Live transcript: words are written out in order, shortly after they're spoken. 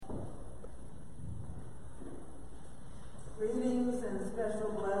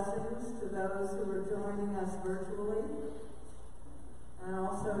those who are joining us virtually, and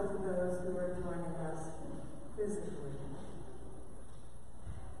also to those who are joining us physically.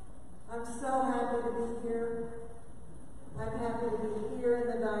 I'm so happy to be here. I'm happy to be here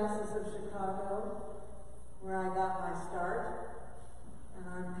in the Diocese of Chicago, where I got my start, and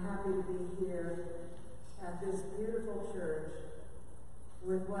I'm happy to be here at this beautiful church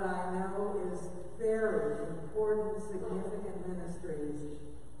with what I know is very important, significant ministries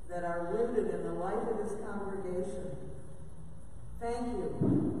that are rooted in the life of this congregation. Thank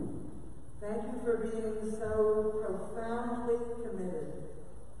you. Thank you for being so profoundly committed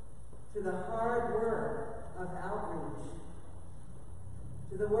to the hard work of outreach,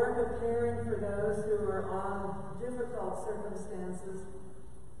 to the work of caring for those who are on difficult circumstances,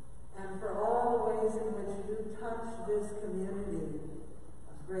 and for all the ways in which you touch this community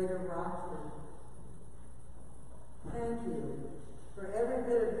of Greater Rockford. Thank you for every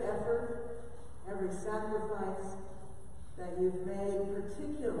bit of effort, every sacrifice that you've made,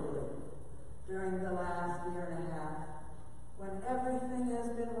 particularly during the last year and a half, when everything has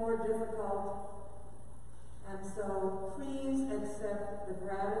been more difficult. And so please accept the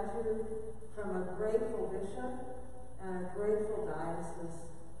gratitude from a grateful bishop and a grateful diocese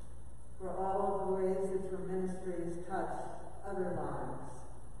for all of the ways that your ministries touch other lives.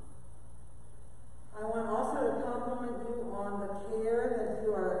 I want also to compliment you on the care that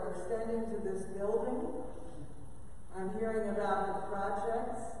you are extending to this building. I'm hearing about the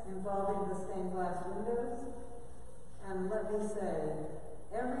projects involving the stained glass windows, and let me say,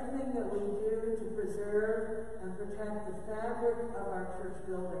 everything that we do to preserve and protect the fabric of our church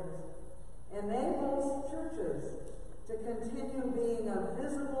buildings enables churches to continue being a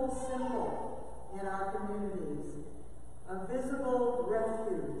visible symbol in our communities, a visible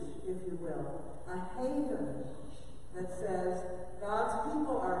refuge, if you will, a haven that says God's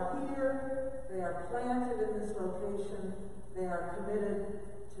people are here, they are planted in this location, they are committed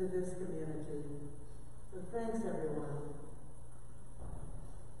to this community. So thanks, everyone.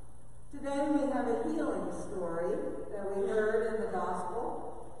 Today we have a healing story that we heard in the Gospel.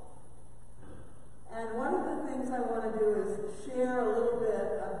 And one of the things I want to do is share a little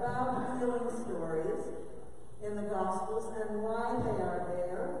bit about healing stories in the Gospels and why they are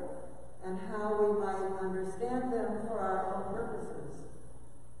there and how we might understand them for our own purposes.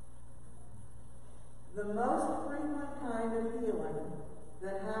 The most frequent kind of healing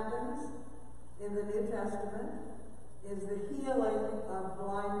that happens in the New Testament is the healing of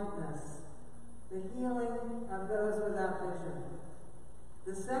blindness, the healing of those without vision.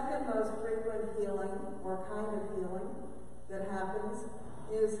 The second most frequent healing, or kind of healing, that happens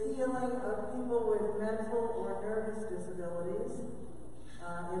is healing of people with mental or nervous disabilities.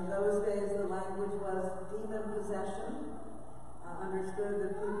 In those days, the language was demon possession. Understood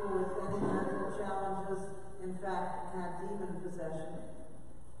that people with any mental challenges, in fact, had demon possession.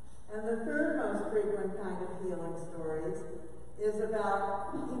 And the third most frequent kind of healing stories is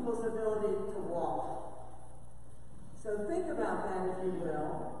about people's ability to walk. So think about that, if you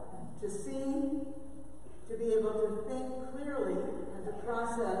will, to see, to be able to think clearly and to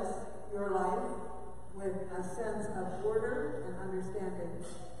process your life with a sense of order and understanding,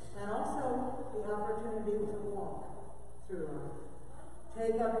 and also the opportunity to walk through life.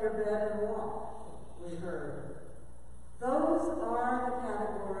 Take up your bed and walk, we heard. Those are the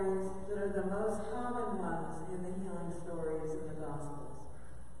categories that are the most common ones in the healing stories in the Gospels.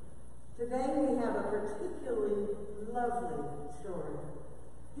 Today we have a particularly lovely story.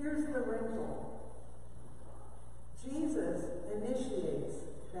 Here's the wrinkle. Jesus initiates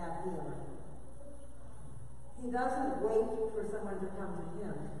that healing. He doesn't wait for someone to come to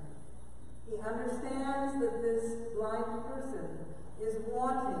him. He understands that this blind person is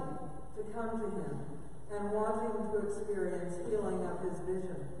wanting to come to him and wanting to experience healing of his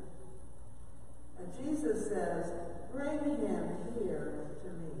vision. And Jesus says, "Bring him here to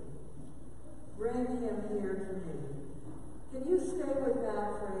me. Bring him here to me." Can you stay with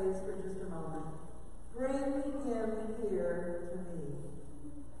that phrase for just a moment? Bring him here to me.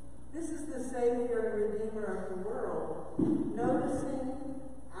 This is the Savior and Redeemer of the world, noticing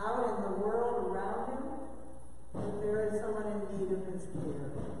out in the world around him that there is someone in need of his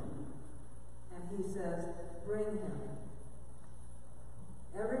care. And he says, bring him.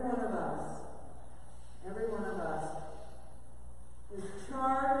 Every one of us is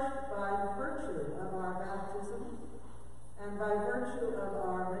charged by virtue of our baptism and by virtue of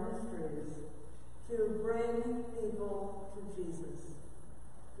our ministries to bring people to Jesus.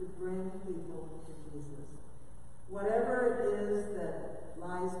 To bring people to Jesus. Whatever it is that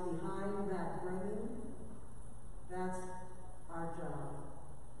lies behind that bringing, that's our job.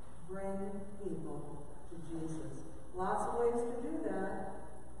 bring people to Jesus. Lots of ways to do that,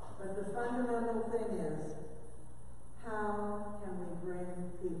 but the fundamental thing is, how can we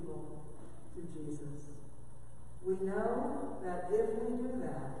bring people to Jesus? We know that if we do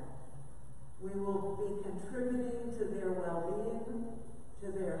that, we will be contributing to their well-being,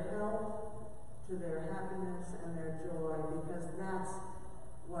 to their health, to their happiness and their joy, because that's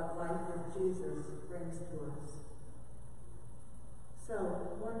what life with Jesus brings to us. So,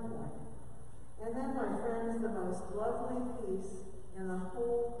 one point. And then, my friends, the most lovely piece in the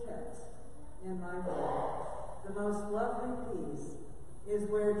whole text in my book, the most lovely piece, is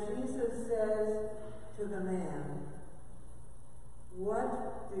where Jesus says to the man,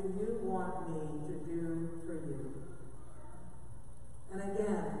 "What do you want me to do for you?" And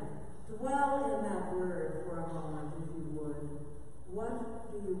again, dwell in that word for a moment, if you would.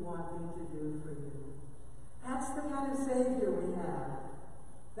 What do you want me to do for you? That's the kind of Savior we have.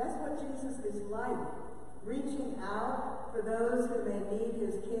 That's what Jesus is like. Reaching out for those who may need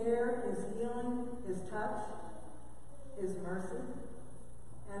his care, his healing, his touch, his mercy.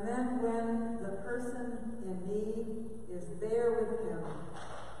 And then when the person in need is there with him,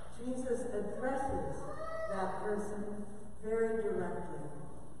 Jesus addresses that person very directly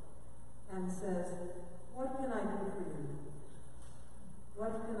and says, "What can I do for you?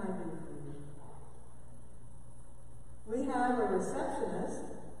 What can I do for you?" We have a receptionist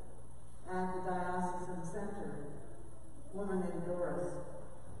at the Diocesan Center, a woman named Doris.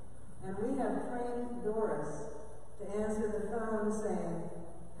 And we have trained Doris to answer the phone saying,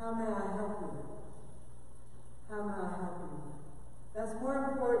 "How may I help you? How may I help you?" That's more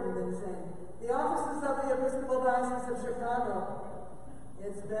important than saying, "The offices of the Episcopal Diocese of Chicago."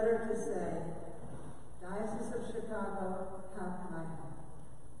 It's better to say, "Diocese of Chicago, how can I help?"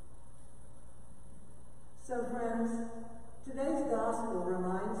 So, friends, today's gospel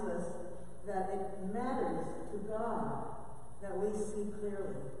reminds us that it matters to God that we see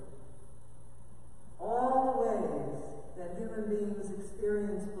clearly. All the ways that human beings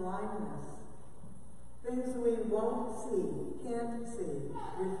experience blindness, things we won't see, can't see,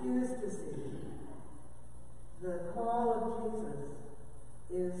 refuse to see. The call of Jesus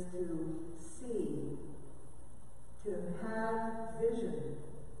is to see, to have vision,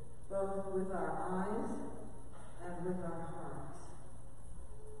 both with our eyes and with our hearts.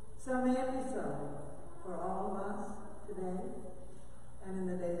 So may it be so for all of us today and in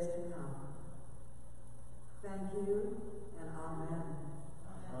the days to come. Thank you, and amen.